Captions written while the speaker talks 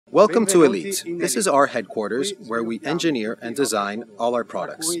Welcome to Elite. This is our headquarters where we engineer and design all our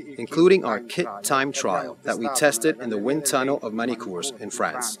products, including our kit time trial that we tested in the wind tunnel of Magni Cours in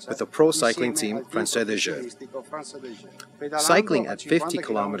France with the pro cycling team Français des Jeux. Cycling at 50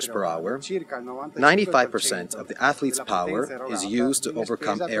 km per hour, 95% of the athlete's power is used to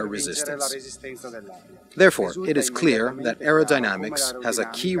overcome air resistance. Therefore, it is clear that aerodynamics has a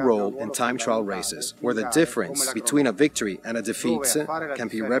key role in time trial races, where the difference between a victory and a defeat can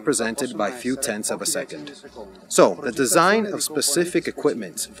be represented by few tenths of a second. So, the design of specific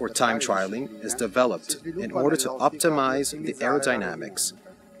equipment for time trialing is developed in order to optimize the aerodynamics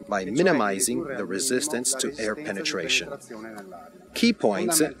by minimizing the resistance to air penetration. Key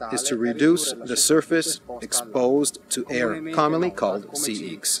point is to reduce the surface exposed to air, commonly called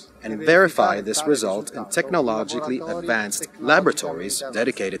CX, and verify this result in technologically advanced laboratories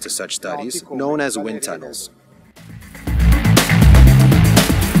dedicated to such studies, known as wind tunnels.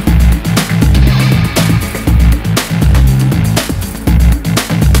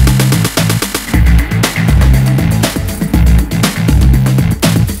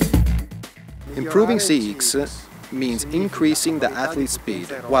 Improving CX means increasing the athlete's speed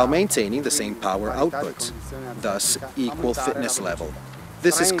while maintaining the same power output, thus equal fitness level.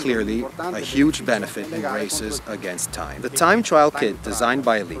 This is clearly a huge benefit in races against time. The time trial kit designed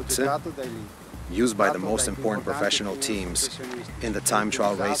by Elite, used by the most important professional teams in the time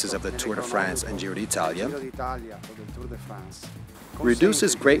trial races of the Tour de France and Giro d'Italia,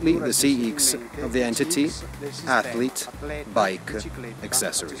 reduces greatly the CX of the entity, athlete, bike,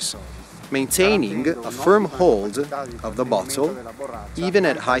 accessories, maintaining a firm hold of the bottle even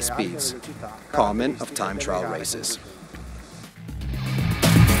at high speeds, common of time trial races.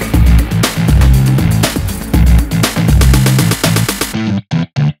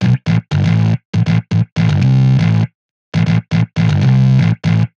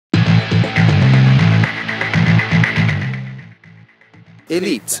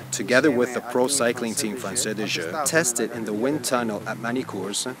 Elite, together with the pro cycling team Français des Jeux, tested in the wind tunnel at Magni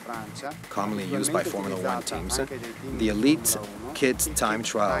Cours, commonly used by Formula 1 teams, the Elite kit time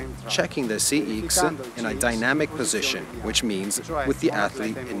trial, checking the CX in a dynamic position, which means with the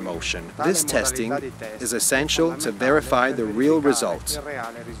athlete in motion. This testing is essential to verify the real result,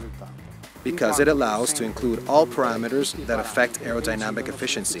 because it allows to include all parameters that affect aerodynamic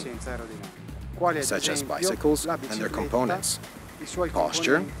efficiency, such as bicycles and their components,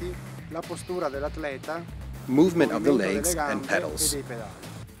 posture, movement of the legs and pedals.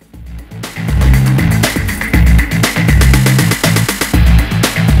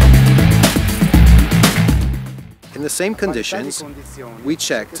 In the same conditions, we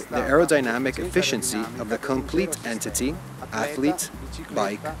checked the aerodynamic efficiency of the complete entity, athlete,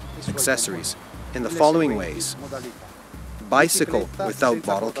 bike, accessories, in the following ways: bicycle without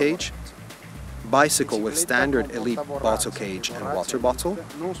bottle cage, bicycle with standard Elite bottle cage and water bottle,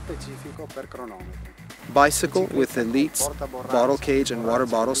 bicycle with Elite bottle cage and water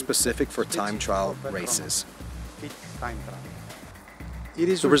bottle specific for time trial races.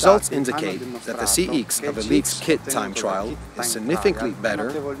 The results indicate that the CX of Elite's kit time trial is significantly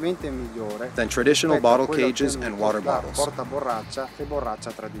better than traditional bottle cages and water bottles,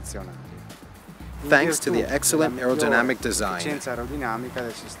 thanks to the excellent aerodynamic design.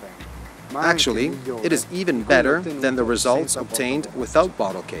 Actually, it is even better than the results obtained without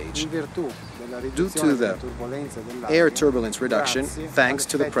bottle cage, due to the air turbulence reduction thanks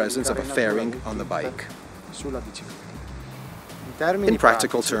to the presence of a fairing on the bike. In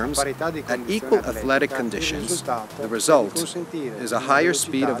practical terms, at equal athletic conditions, the result is a higher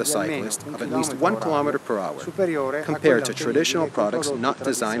speed of the cyclist of at least 1 km per hour, compared to traditional products not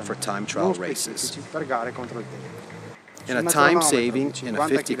designed for time trial races, in a time saving in a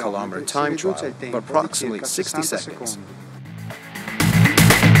 50 km time trial of approximately 60 seconds.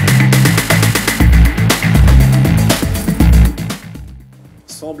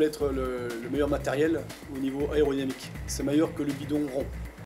 Semble être le meilleur matériel au niveau aérodynamique. C'est meilleur que le bidon rond.